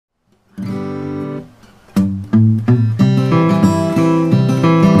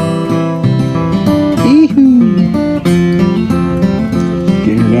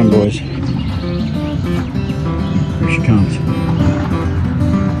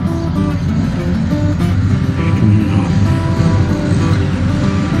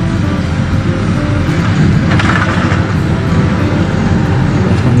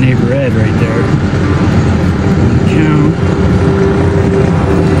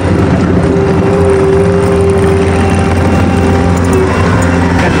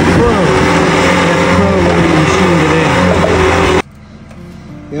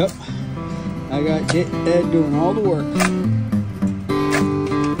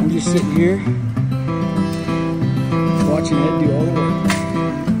just sitting here, watching Ed do all the work.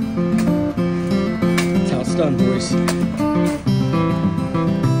 That's how it's done, boys.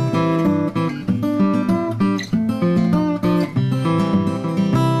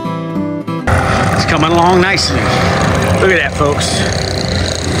 It's coming along nicely. Look at that, folks.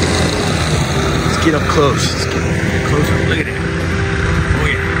 Let's get up close. Let's get closer. Look at it. Oh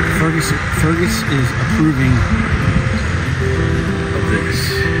yeah. Fergus is approving of this.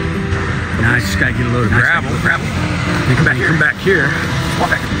 Now I just gotta get a load of gravel. Then come back here. Walk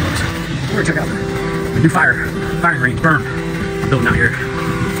back here, folks. We're gonna check out the new firing range berm I'm building out here.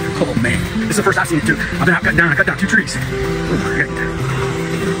 Oh man, this is the first I've seen it too. I've been out cutting down. I cut down 2 trees. Gotta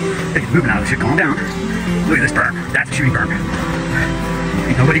get moving out of this shit. Calm down. Look at this berm. That's a shooting berm.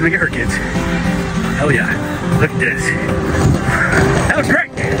 Ain't nobody gonna get hurt, kids. Hell yeah. Look at this. That looks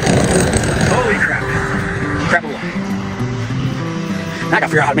great. Holy crap. Crap alive. Now I gotta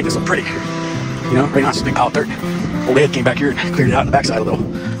figure out how to make this look pretty. You know, right now it's just a big pile of dirt. Old Ed came back here and cleared it out on the backside a little.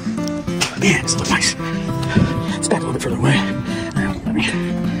 Man, this looks nice. It's back a little bit further away. Let me.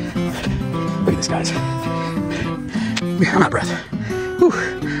 Look at this, guys. I'm out of breath. Whew.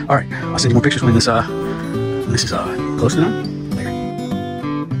 All right, I'll send you more pictures when this is close enough. Later.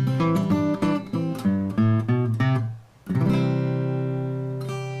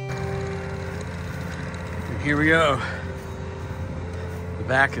 And here we go. The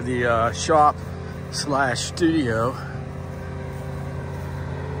back of the shop / studio.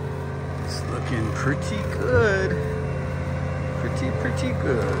 It's looking pretty good. Pretty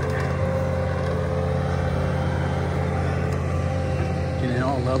good. Getting it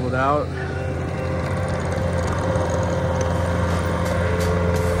all leveled out.